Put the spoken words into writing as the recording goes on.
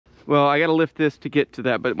Well, I gotta lift this to get to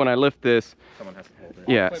that, but when I lift this, someone has to hold it.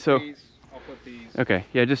 Yeah, I'll flip so these. I'll flip these. okay,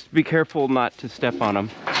 yeah, just be careful not to step on them.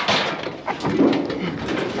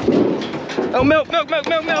 Oh, milk, milk, milk,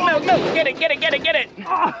 milk, milk, milk, milk! Get it, get it, get it, get it!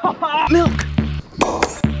 Milk!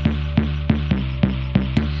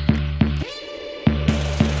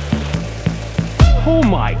 Oh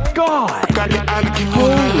my God!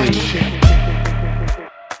 Holy shit!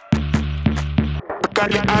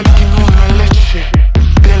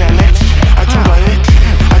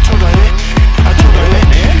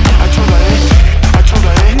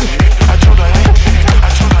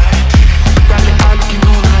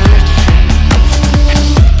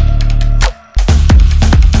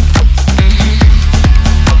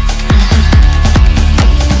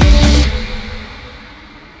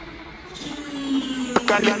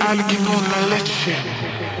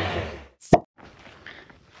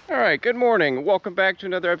 Alright, good morning. Welcome back to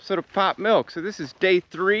another episode of Pop Milk. So this is day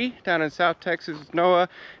 3 down in South Texas with Noah,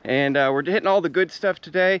 and we're hitting all the good stuff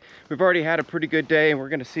today. We've already had a pretty good day, and we're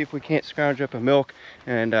going to see if we can't scrounge up a milk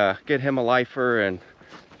and get him a lifer, and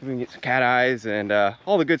we can get some cat eyes and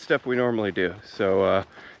all the good stuff we normally do. So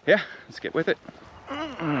yeah, let's get with it.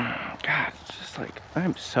 God, it's just like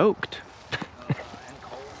I'm soaked.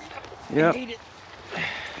 Yep. Hate it.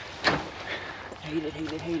 Hate it,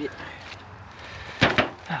 hate it, hate it.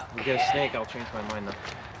 We get a snake, I'll change my mind though.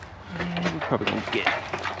 We're probably gonna get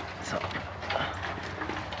some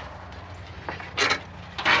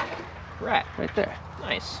rat right there.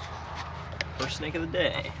 Nice. First snake of the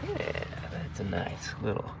day. Yeah, that's a nice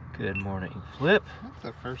little good morning flip. That's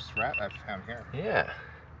the first rat I've found here. Yeah.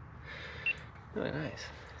 Really nice.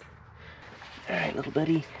 Alright, little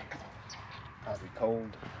buddy. Probably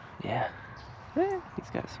cold. Yeah. Yeah, he's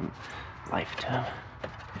got some life to him.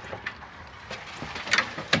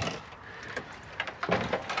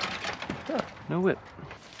 Oh, no whip.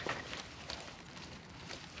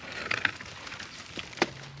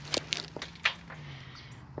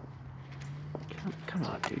 Come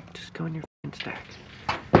on, dude. Just go in your stack.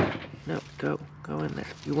 No, go in there.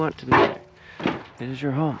 You want to be there. It is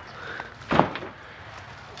your home.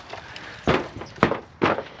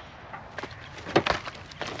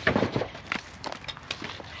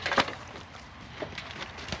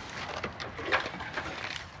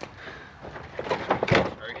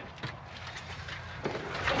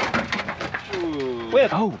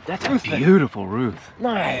 Oh, that's a beautiful Ruth.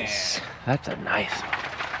 Nice. That's a nice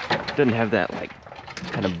one. Doesn't have that like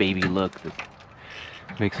kind of baby look that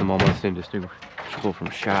makes him almost indistinguishable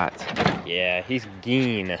from shots. Yeah, he's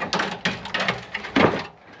geen.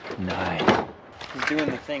 Nice. He's doing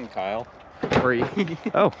the thing, Kyle. Free.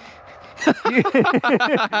 Oh.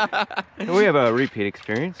 We have a repeat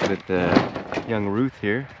experience with young Ruth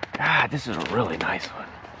here. Ah, this is a really nice one.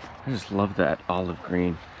 I just love that olive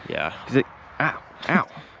green. Yeah. Ow.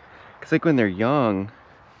 Because like when they're young,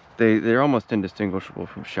 they're almost indistinguishable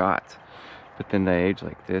from shots. But then they age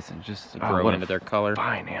like this and just grow into their color.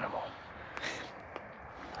 Fine animal.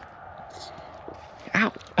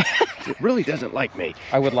 Ow. It really doesn't like me.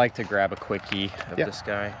 I would like to grab a quickie of this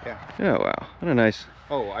guy. Yeah. Oh wow. What a nice.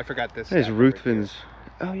 Oh, I forgot this. Nice stack Ruthven's.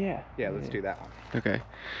 over Oh yeah. here. Yeah, let's do that one. Okay.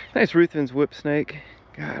 Nice Ruthven's whip snake.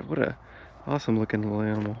 God, what a awesome looking little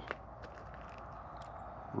animal.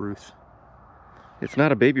 Ruth. It's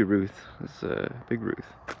not a baby Ruth. It's a big Ruth.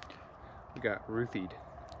 We got Ruthied.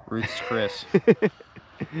 Ruth's Chris. Oh,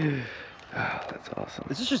 that's awesome.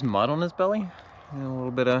 Is this just mud on his belly? And a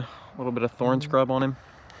little bit of thorn scrub on him.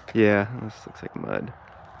 Yeah, this looks like mud.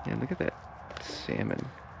 Yeah, look at that salmon.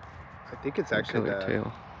 I think it's actually the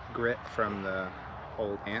tail. grit from the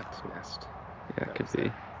old ant's nest. Yeah, it could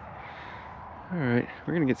be. All right,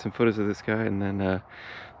 we're gonna get some photos of this guy and then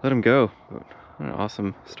let him go. What an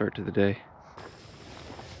awesome start to the day.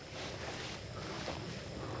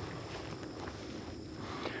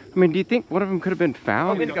 I mean, do you think one of them could have been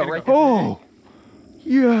found? Oh, go right there. Oh,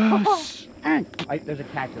 yes. There's a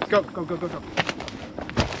cactus. Go.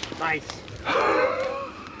 Nice.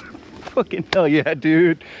 Fucking hell yeah,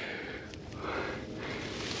 dude.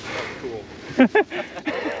 Cool.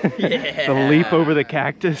 Yeah. The leap over the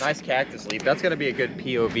cactus. Nice cactus leap. That's gonna be a good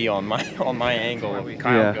POV on my angle of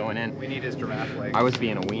Kyle going in. We need his giraffe leg. I was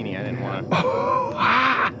being a weenie. I didn't want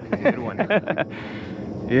to. Good one.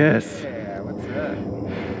 Yes. Yeah, what's that?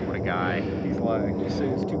 What a guy. He's like, you say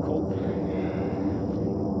it's too cold for me.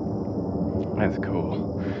 That's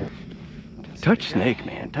cool. Touch snake,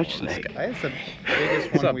 man. Touch snake. That's the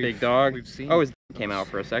biggest What's one up, big dog? we've seen. Oh, his came out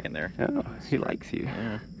for a second there. Oh, he likes you.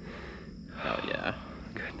 Yeah. Oh yeah.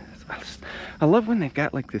 Goodness. I love when they've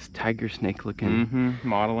got like this tiger snake looking.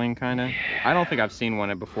 Modeling kind of. I don't think I've seen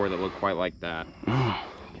one before that looked quite like that. Oh,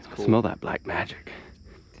 cool. Smell that black magic.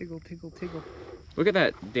 Tiggle, tiggle, tiggle. Look at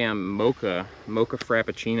that damn mocha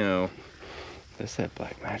frappuccino. That's that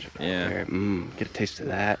black magic right Yeah. there. Get a taste of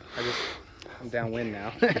that. I'm downwind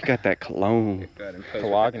now. You got that cologne. Go ahead and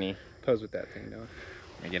Cologne. pose with that thing, though.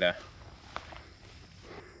 I get a.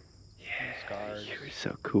 Yeah, Scars. you were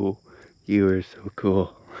so cool. You were so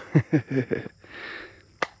cool.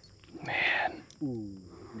 Man. Ooh,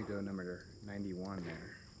 Indigo number 91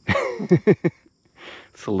 there.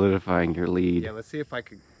 Solidifying your lead. Yeah, let's see if I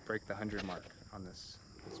could break the 100 mark on this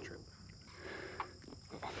trip.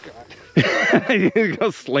 Oh, God. He's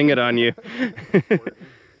gonna sling it on you.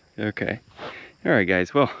 Okay. All right,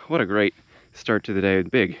 guys. Well, what a great start to the day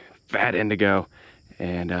with big fat indigo.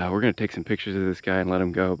 And we're gonna take some pictures of this guy and let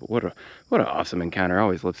him go. But what an awesome encounter. I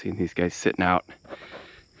always love seeing these guys sitting out.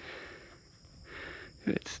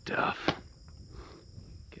 Good stuff.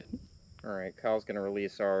 Good. All right, Kyle's gonna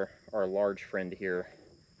release our large friend here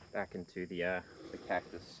back into the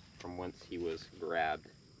cactus from whence he was grabbed.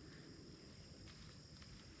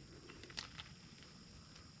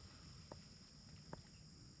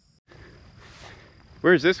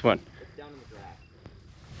 Where's this one? It's down in the grass.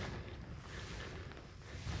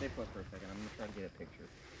 Stay put for a second. I'm gonna try to get a picture.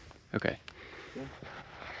 Okay. Yeah.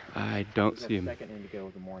 I don't There's see that him. second indigo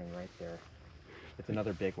of the morning right there. It's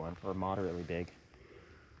another big one, or moderately big.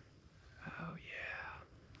 Oh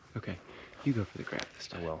yeah. Okay. You go for the grab this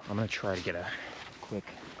time. Well, I'm gonna try to get a quick.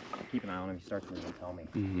 Keep an eye on him. If he starts moving, tell me.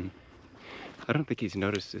 Mm-hmm. I don't think he's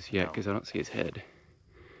noticed this yet No. because I don't see his head.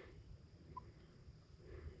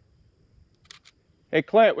 Hey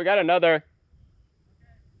Clint, we got another.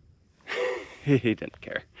 He didn't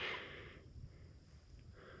care.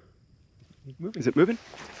 He's moving. Is it moving?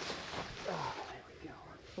 Oh, there we go.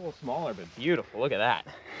 It's a little smaller, but beautiful. Look at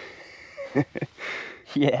that.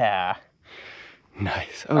 Yeah.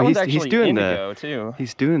 Nice. That Oh, one's he's actually doing indigo too.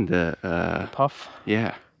 He's doing the Puff.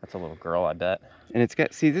 yeah. That's a little girl, I bet. And it's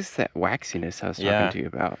got, see, this is that waxiness I was talking Yeah. to you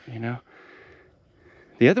about, you know?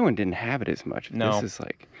 The other one didn't have it as much. But No. This is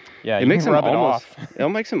like, Yeah, it you makes can them rub almost, it off. it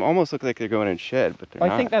makes them almost look like they're going in shed, but they're I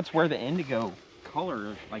not. think that's where the indigo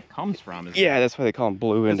color like comes from. Is Yeah, that's why they call them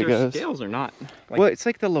blue 'cause their indigos. scales are not. Like, Well, it's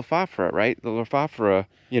like the Lophophora, right? The Lophophora,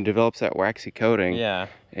 develops that waxy coating yeah,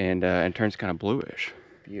 and turns kind of bluish.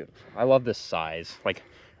 beautiful. I love this size. Like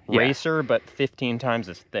Yeah. racer, but 15 times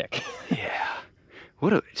as thick. Yeah.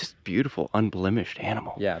 What a just beautiful, unblemished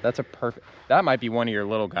animal. Yeah, that's a perfect. That might be one of your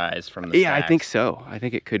little guys from the. Yeah, I think stacks. so. I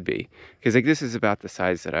think it could be. Because like this is about the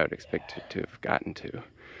size that I would expect it to have gotten to.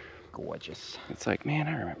 Gorgeous. It's like, man,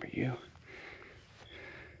 I remember you.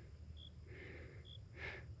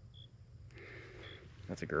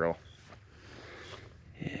 That's a girl.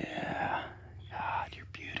 Yeah. God, you're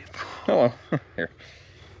beautiful. Hello. Here.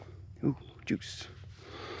 Ooh, juice.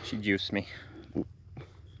 She juiced me.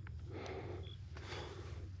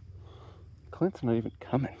 Clint's not even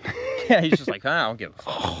coming. Yeah, he's just like, I don't give a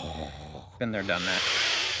fuck. Been there, done that.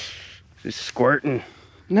 Just squirting.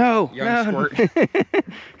 No, Young no. squirt.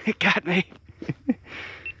 It got me.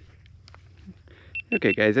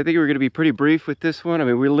 Okay, guys, I think we're going to be pretty brief with this one. I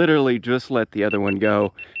mean, we literally just let the other one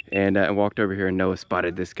go and walked over here and Noah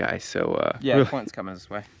spotted this guy. So, Yeah, really- Clint's coming this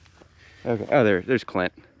way. Okay. Oh, there's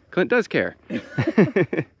Clint. Clint does care.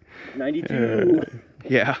 92.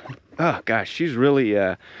 Yeah. Oh, gosh, she's really,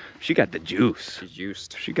 she got the juice. She's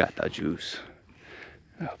juiced. She got the juice.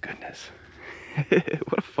 Oh, goodness.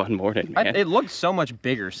 What a fun morning, man. It looked so much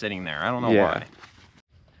bigger sitting there. I don't know Yeah. why.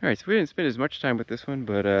 All right, so we didn't spend as much time with this one,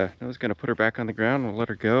 but Noah's going to put her back on the ground. We'll let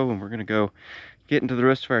her go, and we're going to go get into the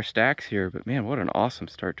rest of our stacks here. But, man, what an awesome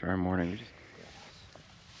start to our morning.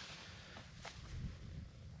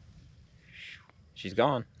 She's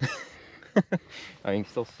gone. I mean, you can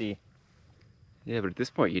still see. Yeah, but at this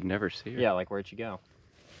point, you'd never see her. Yeah, like where'd she go?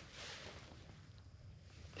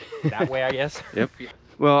 That way, I guess. Yep.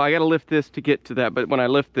 Well, I got to lift this to get to that, but when I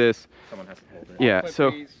lift this, Someone has to hold it. yeah, Flip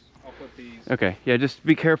so... these. I'll flip these. Okay, yeah, just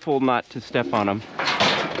be careful not to step on them.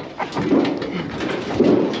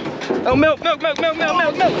 Oh, milk, milk, milk, milk, milk,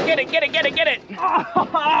 milk, milk! Get it, get it, get it, get it!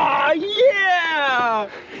 Oh, yeah!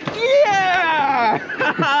 Yeah!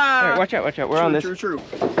 All right, watch out, watch out. We're on this. True.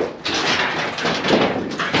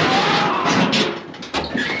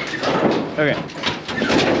 Okay.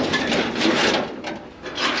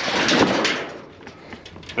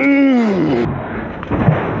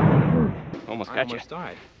 Almost I got you. almost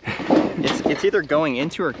died. It's either going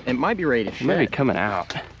into or it might be ready to It might be shed. coming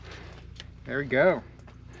out. There we go.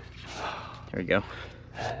 There we go.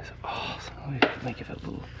 That is awesome. Let me give it a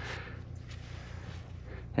little.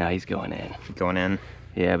 Now he's going in. Going in.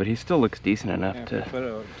 Yeah, but he still looks decent enough Yeah, if to. we put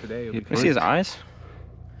it today, it'll Yeah, be Can you see his eyes?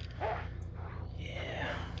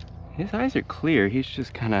 His eyes are clear. He's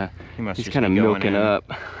just kind of He's kind of milking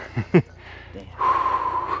up.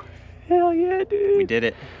 Hell yeah, dude. We did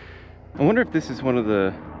it. I wonder if this is one of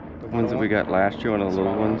the ones that we got last year, one of the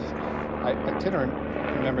little ones. I tend to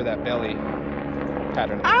remember that belly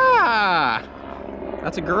pattern. Ah!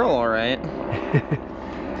 That's a girl, all right.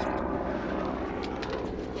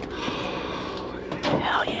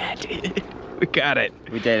 Hell yeah, dude. We got it.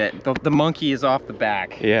 We did it. The monkey is off the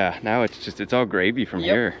back. Yeah, now it's all gravy from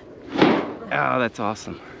here. Oh, that's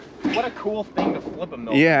awesome. What a cool thing to flip a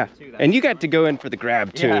milk. Yeah, too. and you got to go in for the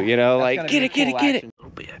grab too, you know, that's like gonna get be it, a get it, cool get it. action. A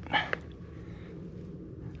little bit.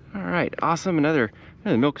 All right, awesome. Another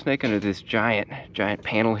milk snake under this giant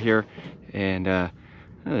panel here, and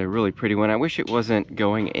another really pretty one. I wish it wasn't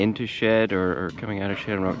going into shed or coming out of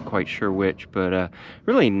shed. I'm not quite sure which, but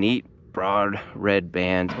really neat, broad red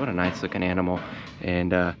bands. What a nice looking animal, and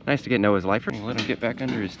nice to get Noah's lifer. We'll let him get back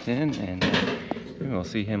under his tin, and maybe we'll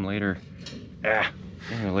see him later.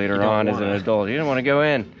 Later on as an adult. He didn't want to go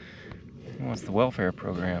in. He wants the welfare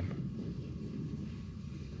program.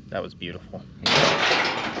 That was beautiful.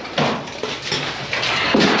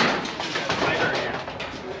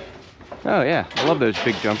 Oh yeah, I love those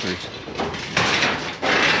big jumpers.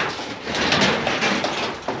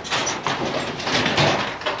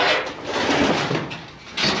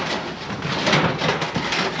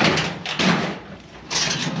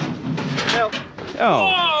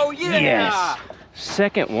 Oh, yeah! Yes.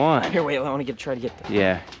 Second one. Here, wait, I want to try to get that.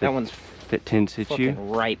 Yeah. That one's that tins hit you. fucking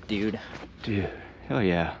ripe, dude. Dude, hell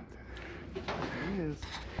yeah. He is.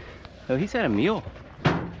 Oh, he's had a meal.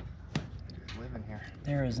 Living here.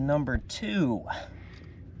 There is number 2.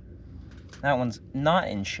 That one's not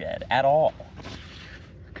in shed at all.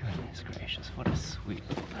 Goodness gracious, what a sweet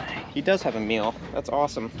little thing. He does have a meal. That's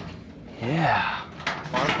awesome. Yeah.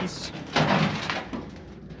 Monkeys.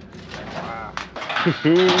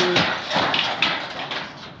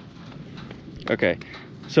 Okay,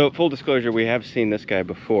 so full disclosure, we have seen this guy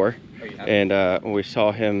before, and when we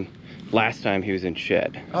saw him last time, he was in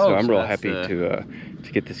shed. So I'm real happy to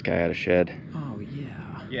get this guy out of shed. Oh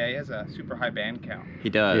yeah. Yeah, he has a super high band count.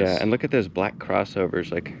 He does. Yeah, and look at those black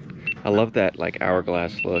crossovers. Like, I love that like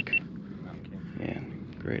hourglass look.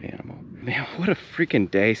 Man, great animal. Man, what a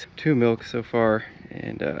freaking day. 2 milks so far,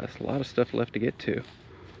 and a lot of stuff left to get to.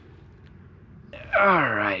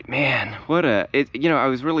 All right, man. What a, you know, I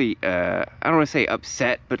was really, I don't want to say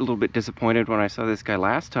upset, but a little bit disappointed when I saw this guy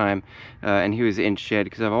last time, and he was in shed,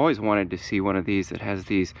 because I've always wanted to see one of these that has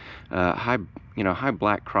these high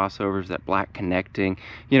black crossovers, that black connecting.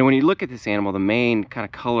 You know, when you look at this animal, the main kind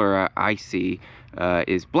of color I see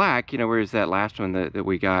is black, you know, whereas that last one that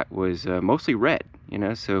we got was mostly red. You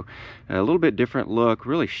know, so a little bit different look,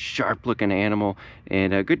 really sharp looking animal,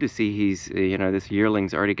 and good to see he's, you know, this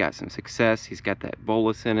yearling's already got some success. He's got that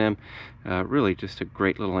bolus in him. Really just a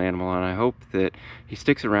great little animal, and I hope that he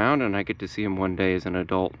sticks around and I get to see him one day as an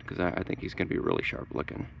adult, because I think he's going to be really sharp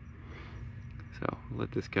looking. So we'll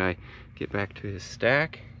let this guy get back to his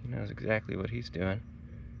stack. He knows exactly what he's doing.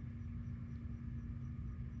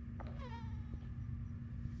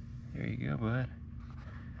 There you go, bud.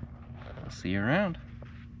 I'll see you around.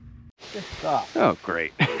 Good stuff. Oh,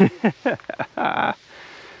 great. All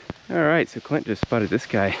right, so Clint just spotted this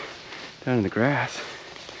guy down in the grass.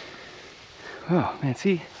 Oh man,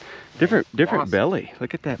 see, different belly.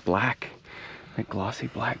 Look at that black, that glossy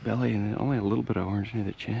black belly, and then only a little bit of orange near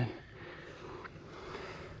the chin.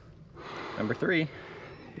 Number 3.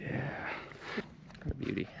 Yeah. What a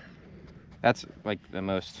beauty. That's like the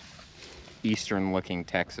most eastern looking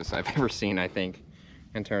Texas I've ever seen, I think,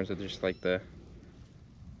 in terms of just like the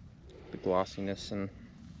glossiness and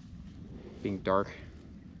being dark.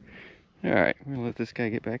 All right, we're gonna let this guy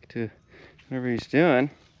get back to whatever he's doing.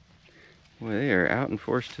 Boy, they are out in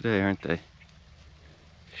force today, aren't they?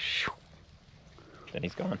 Then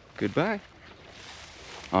he's gone. Goodbye.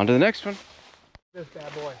 On to the next one. This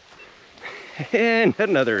bad boy. And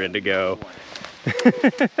another indigo. He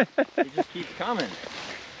just keeps coming.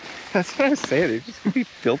 That's what I was saying. They're just gonna be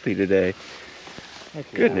filthy today.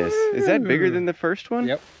 Goodness, is that bigger than the first one?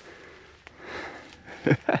 Yep.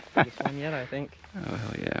 Biggest one yet, I think. Oh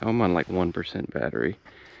hell yeah! I'm on like 1% battery.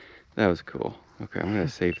 That was cool. Okay, I'm gonna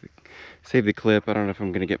save the clip. I don't know if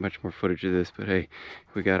I'm gonna get much more footage of this, but hey,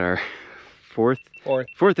 we got our fourth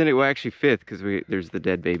indigo. Well, actually 5th, because there's the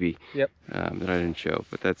dead baby. Yep. That I didn't show,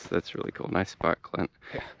 but that's really cool. Nice spot, Clint.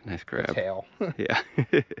 Yeah. Nice grab. The tail. Yeah.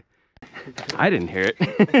 I didn't hear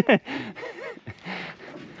it.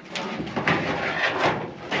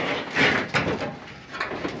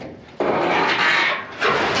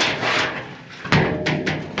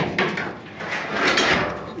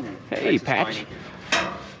 Hey, Patch.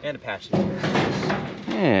 And a patch.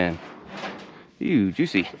 Man. Ew,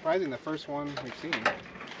 juicy. Surprising, the first one we've seen.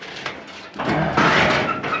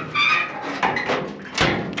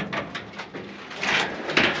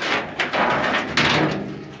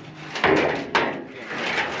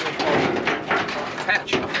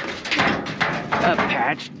 Patch. A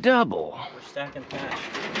patch double. We're stacking patch.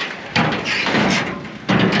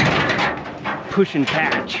 Pushing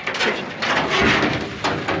patch.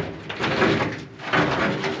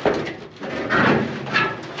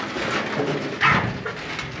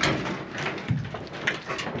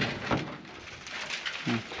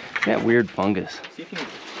 That weird fungus. See if you can...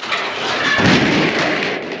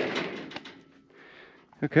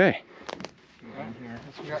 Okay.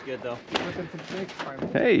 That's good though.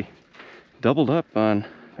 Hey, doubled up on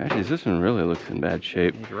patches. This one really looks in bad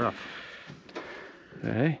shape. He's rough.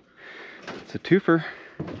 Hey, it's a twofer.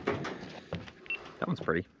 That one's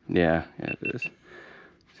pretty. Yeah, it is.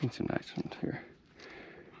 Seen some nice ones here.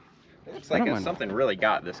 It looks I like don't mind. something really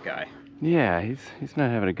got this guy. Yeah, he's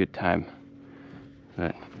not having a good time.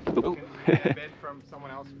 But Oh. Bed from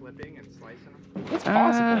someone else flipping and slicing them. It's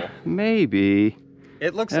possible. Maybe.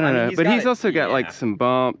 It looks. I don't know. But he's also got yeah. like some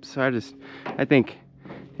bumps. I think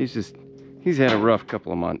he's had a rough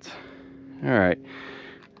couple of months. All right.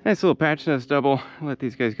 Nice little patch nest double. Let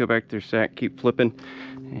these guys go back to their sack, keep flipping,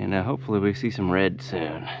 and hopefully we see some red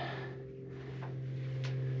soon.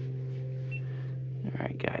 All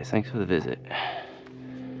right, guys. Thanks for the visit.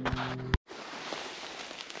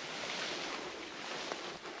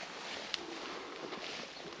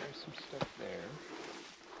 There's some stuff there.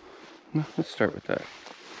 No, let's start with that.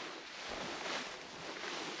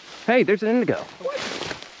 Hey, there's an indigo.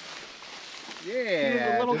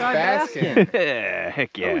 Yeah, a little just guy basking.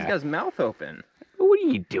 Heck yeah. Oh, he's got his mouth open. What are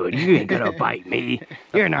you doing? You ain't gonna bite me.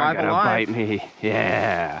 You're not five gonna alive. bite me.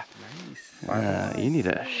 Yeah. Nice. You need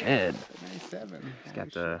a shed.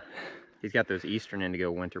 97. He's got those Eastern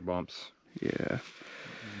Indigo winter bumps. Yeah.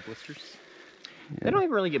 Blisters. They don't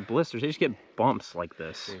even really get blisters. They just get bumps like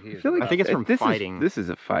this. Yeah, I feel like I think it's from fighting. This is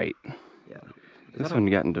a fight. Yeah. This one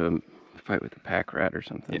got into a fight with a pack rat or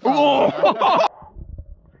something. Oh!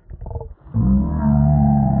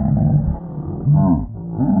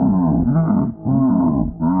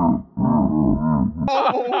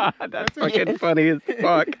 That's fucking funny as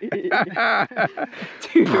fuck. Dude,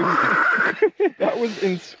 that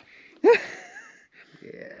was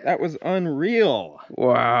that was unreal.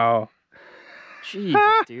 Wow. Jeez,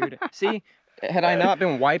 dude. See, had I not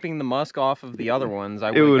been wiping the musk off of the other ones, I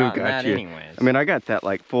It would would've have gotten got that you. anyways. I mean, I got that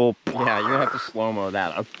like full. yeah, you're gonna have to slow-mo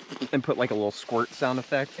that up and put like a little squirt sound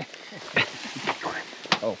effect.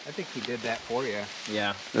 Oh, I think he did that for you.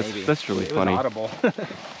 Yeah, maybe. That's really It funny. was audible.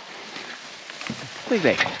 Look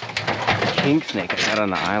at that king snake I got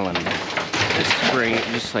on the island. Just spray,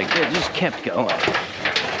 it just kept going.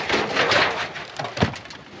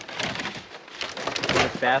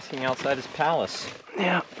 He's basking outside his palace.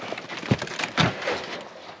 Yeah.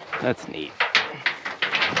 That's neat.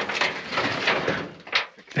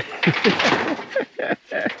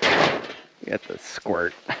 Got the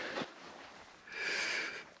squirt.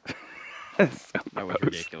 That's so That was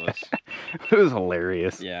gross. ridiculous. It was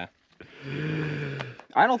hilarious. Yeah.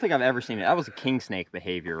 I don't think I've ever seen it. That was a king snake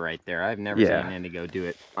behavior right there. I've never seen an indigo do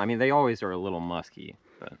it. I mean, they always are a little musky,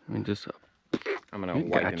 but I mean, just I'm gonna It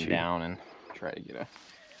wipe got him you. down and try to get a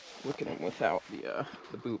look at him without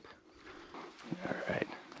the boop. all right.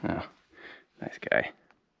 Oh, nice guy.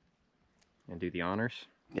 And do the honors.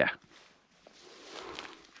 Yeah.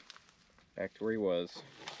 Back to where he was.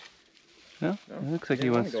 No, it looks like he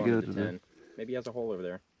wants to go to the. 10. Maybe he has a hole over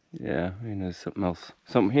there. Yeah, he knows something else.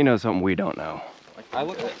 He knows something we don't know. Like, I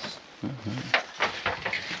look at this.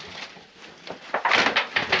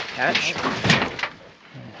 Catch.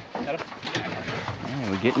 Got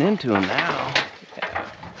him. We're getting into him now.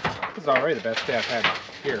 This is already the best day I've had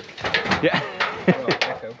here. Yeah. Oh,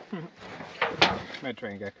 gecko.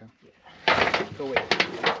 Mediterranean gecko. Go wait.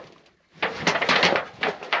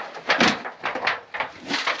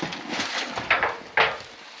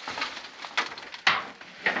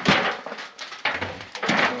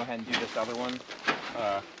 Go ahead and do this other one,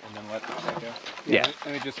 and then let that go. Yeah.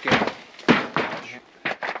 Let me just get.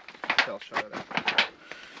 I'll show it up.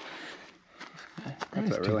 That's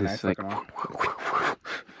Let's a do really this, nice like, looking one.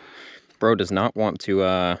 Bro does not want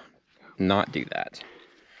to not do that.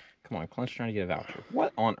 Come on, Clint's trying to get a voucher.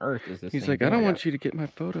 What on earth is this? He's thing like, I don't doing? want you to get my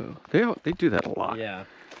photo. They do that a lot. Yeah.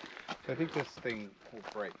 So I think this thing will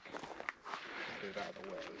break. Get it out of the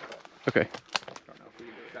way. But Okay. I don't know if we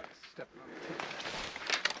can do it without stepping on the tip.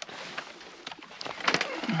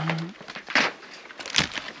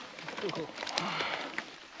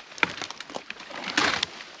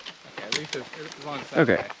 least as long as it's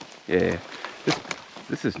Okay. Yeah.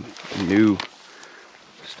 This is new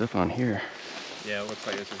stuff on here. Yeah, it looks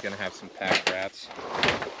like this is gonna have some pack rats.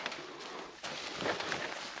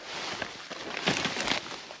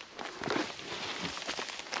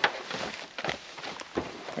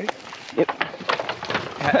 Ready? Yep.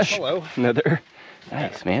 Hello. Another.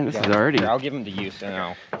 Nice, man. This is already. Here, I'll give them to you, so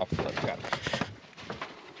now I'll flip. Got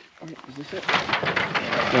it. Is this it?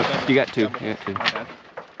 No, you got two. You got two.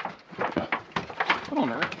 My bad. Put on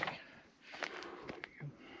there.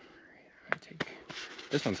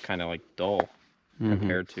 This one's kind of like dull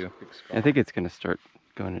compared to. I think it's gonna start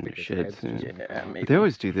going into shed soon. Yeah, maybe. But they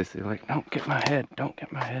always do this. They're like, "Don't get my head. Don't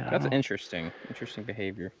get my head." That's interesting. Interesting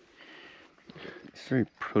behavior. It's very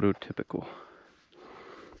prototypical.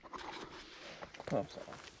 Oh, sorry.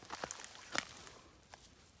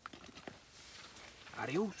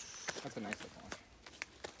 Adios. That's a nice looking one.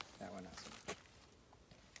 That one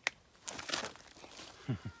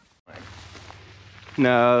has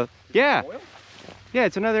No. Yeah. oil. Yeah.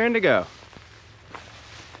 It's another indigo.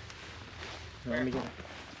 Let me get it.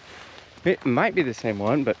 It might be the same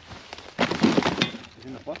one, but It's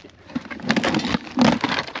in the bucket.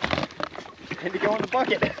 Indigo in the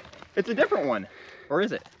bucket. It's a different one. Or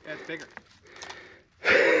is it? Yeah, it's bigger.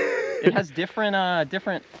 It has different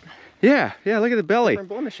yeah. Yeah. Look at the belly. different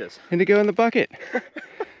blemishes. Indigo in the bucket.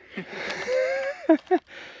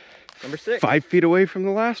 Number 6. 5 feet away from the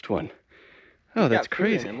last one. Oh, He's that's got food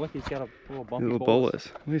in crazy. him. Look, he's got a little bumpy Little bolus.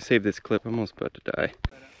 Let me save this clip. I'm almost about to die.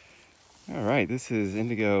 All right, this is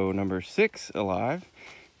indigo number 6 alive.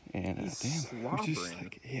 And He's damn, we're just slobbering.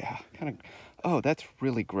 like, yeah, kind of. Oh, that's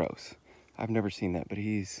really gross. I've never seen that, but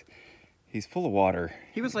he's full of water.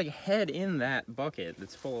 He was like head in that bucket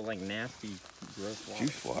that's full of like nasty, gross water.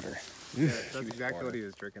 Juice water. Yeah, Ugh, that's exactly what he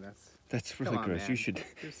was drinking. that's really come on, gross. man. You should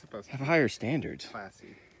You're supposed to have be higher standards.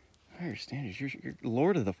 classy. Higher standards. You're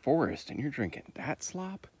lord of the forest, and you're drinking that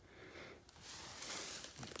slop.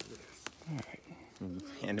 All right.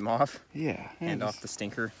 Hand him off. Yeah. Hand off the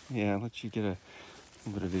stinker. Yeah, I'll let you get a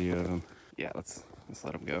little bit of video of him. Yeah, let's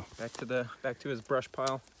let him go. Back to his brush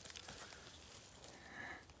pile.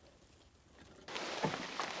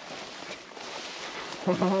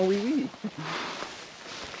 Oh, wee wee.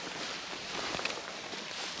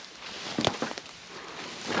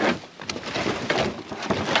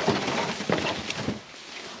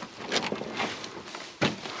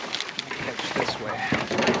 Catch this way.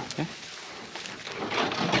 Okay.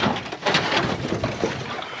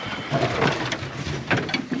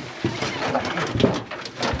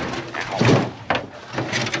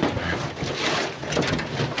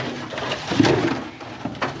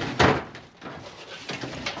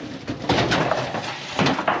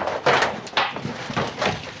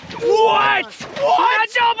 What? What?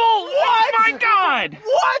 A double! What? Oh my god!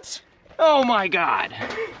 What? Oh my god!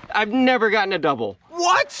 I've never gotten a double.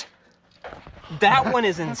 What? That one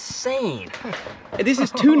is insane. This is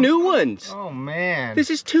 2 new ones. Oh man. This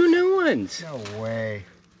is 2 new ones. No way.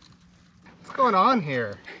 What's going on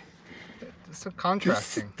here? It's so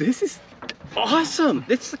contrasting. This is awesome.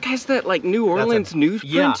 This has that like New Orleans news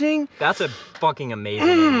yeah. printing. That's a fucking amazing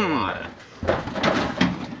enchilada.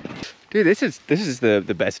 Dude, this is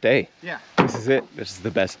the best day. Yeah. This is it. This is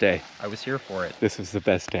the best day. I was here for it. This was the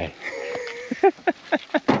best day.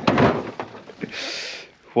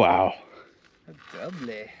 Wow.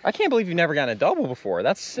 Doubly. I can't believe you've never gotten a double before.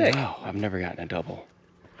 That's sick. No, I've never gotten a double.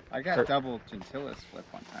 I got double gentilis flip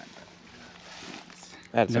one time, but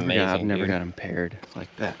That's I've amazing. never dude. got them paired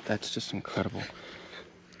like that. That's just incredible.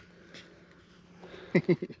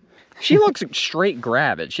 She looks straight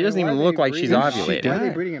gravid. She doesn't Why even are look they like she's breeding- ovulating. Why are they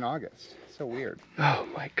does. breeding in August? So weird. Oh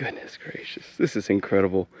my goodness gracious. This is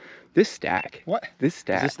incredible. This stack. What? This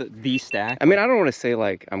stack. Is this the stack? I mean, I don't want to say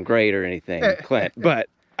like I'm great or anything, Clint, but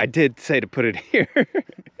I did say to put it here.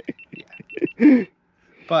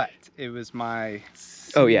 But it was my.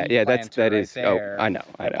 Oh yeah, yeah. planter That right is. there Oh, I know.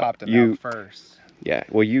 I that know. popped him You. out first. Yeah.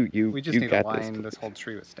 Well, you. We just you need to got line this whole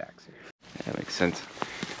tree with stacks here. That makes sense.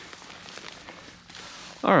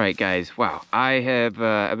 All right, guys. Wow, I've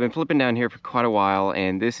been flipping down here for quite a while,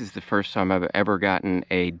 and this is the first time I've ever gotten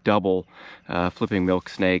a double flipping milk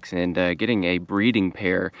snakes, and getting a breeding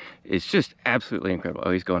pair is just absolutely incredible.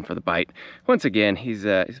 Oh, he's going for the bite once again. He's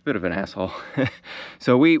a bit of an asshole.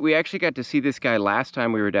 So we actually got to see this guy last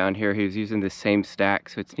time we were down here. He was using the same stack,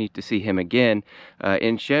 so it's neat to see him again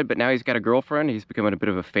in shed. But now he's got a girlfriend. He's becoming a bit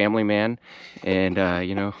of a family man, and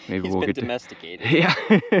you know, maybe He's we'll been get to. domesticated. Yeah,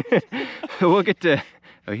 we'll get to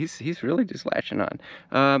Oh, he's really just latching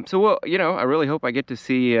on. So, well, you know, I really hope I get to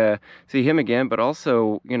see him again, but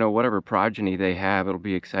also, you know, whatever progeny they have, it'll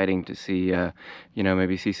be exciting to see, you know,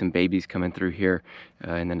 maybe see some babies coming through here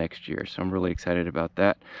in the next year. So I'm really excited about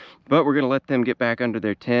that. But we're going to let them get back under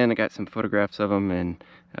their tin. I got some photographs of them, and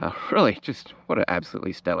really just what an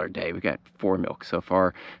absolutely stellar day. We got 4 milks so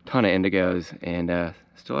far, ton of indigos, and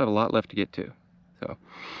still have a lot left to get to. So,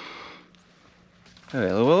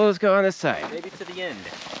 okay, well, let's go on this side. Maybe to the end.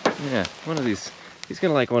 Yeah, one of these. He's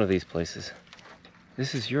gonna like one of these places.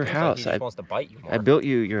 This is your house. Like he just wants to bite you more. I built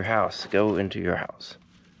you your house. Go into your house.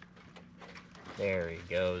 There he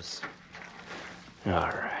goes.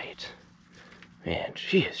 All right. Man,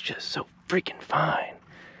 she is just so freaking fine.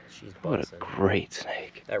 She's What bussin'. a great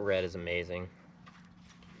snake. That red is amazing.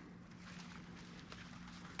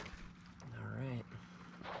 All right.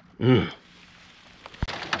 Mmm.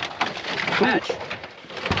 Patch.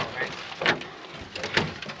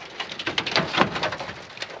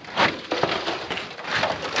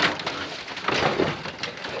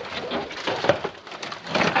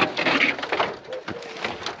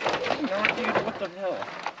 What the hell?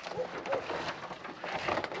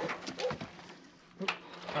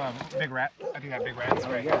 Big rat. I do have big rats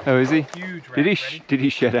right here. Oh, is he? Huge rat. Did he? Ready? Did he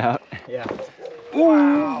shed out? Yeah.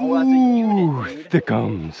 Wow, that's a unit, dude.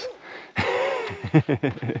 Thickums.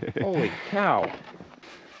 Holy cow.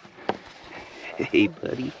 Hey,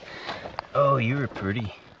 buddy. Oh, you were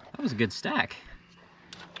pretty. That was a good stack.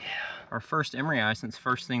 Yeah. Our first emery eye since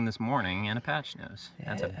first thing this morning, and a patch nose.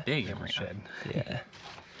 That's a big emery eye. Shed. Yeah.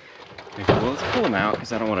 Okay, well, let's pull him out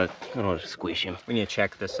because I don't want to squish him. We need to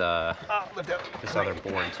check this this other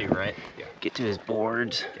board too, right? Yeah. Get to his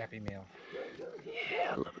boards. Gappy meal.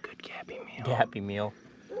 Yeah, I love a good gappy meal. Happy meal.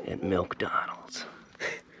 At McDonald's.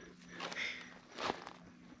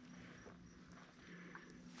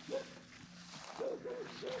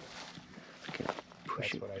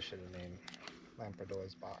 That's what I should have named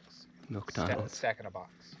Lampredore's box. McDonald's. Stack in a box.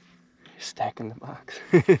 Stack in the box.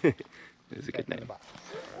 It's a good Stack in the name. box.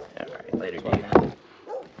 All right, later, dude.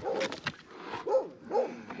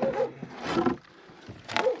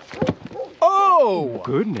 Oh!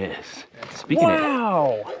 Goodness. Speaking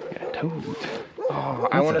Wow! of, got toads. Oh,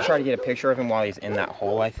 I want to try to get a picture of him while he's in that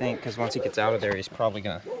hole, I think, because once he gets out of there, he's probably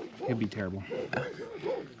gonna... He'll be terrible.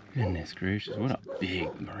 Goodness gracious, what a big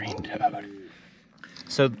marine toad.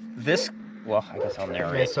 So this... Well, I guess I'll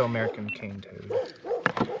narrate. Mesoamerican cane toad.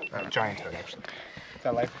 Giant toad, actually. Is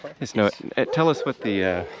that life before? Yes, Noah, tell us what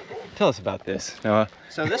the, tell us about this, Noah.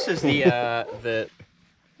 So this is the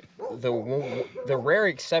rare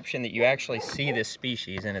exception that you actually see this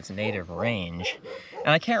species in its native range. And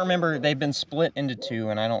I can't remember, they've been split into two,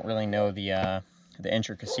 and I don't really know the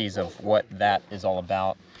intricacies of what that is all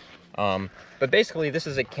about. But basically, this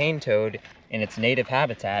is a cane toad in its native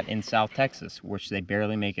habitat in South Texas, which they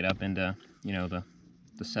barely make it up into, you know, the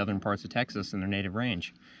southern parts of Texas in their native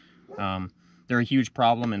range. They're a huge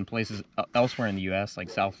problem in places elsewhere in the U.S., like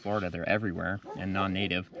South Florida. They're everywhere and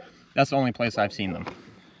non-native. That's the only place I've seen them.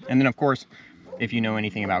 And then, of course, if you know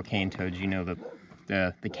anything about cane toads, you know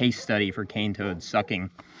the case study for cane toads sucking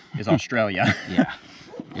is Australia. Yeah.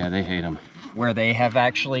 Yeah, they hate them. Where they have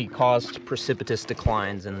actually caused precipitous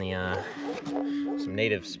declines in the some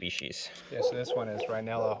native species. Yeah, so this one is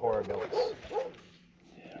Rhinella horribilis.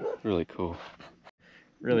 Yeah, really cool.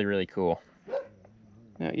 Really, really cool.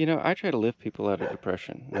 Now, you know, I try to lift people out of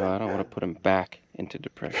depression. No, I don't want to put them back into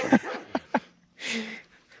depression.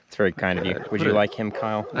 It's very kind of you. Would you like him,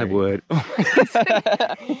 Kyle? I would.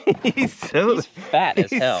 He's fat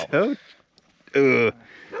as hell. So, ugh.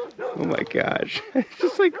 Oh my gosh. It's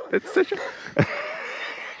just like, it's such a...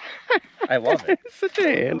 I love it. It's such a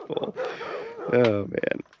handful. Oh,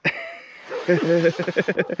 man.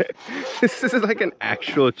 This is like an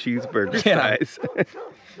actual cheeseburger size.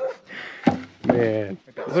 Man.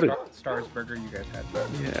 What a... Stars burger you guys had.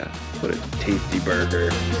 Yeah, what a tasty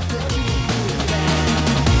burger.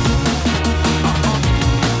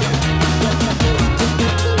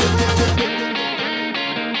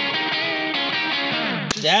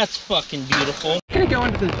 That's fucking beautiful.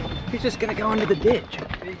 He's just gonna go into the ditch.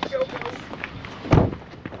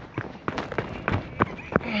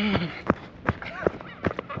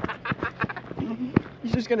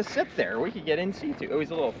 He's just gonna sit there. We could get in situ. Oh,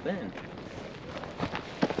 he's a little thin.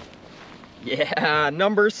 Yeah,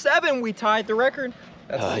 number 7. We tied the record.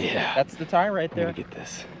 Oh yeah. That's the tie right there. Let me get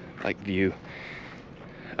this like view.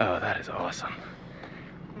 Oh, that is awesome.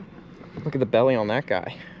 Look at the belly on that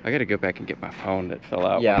guy. I gotta go back and get my phone that fell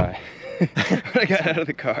out Yeah. when I got out of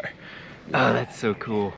the car. Oh, that's so cool.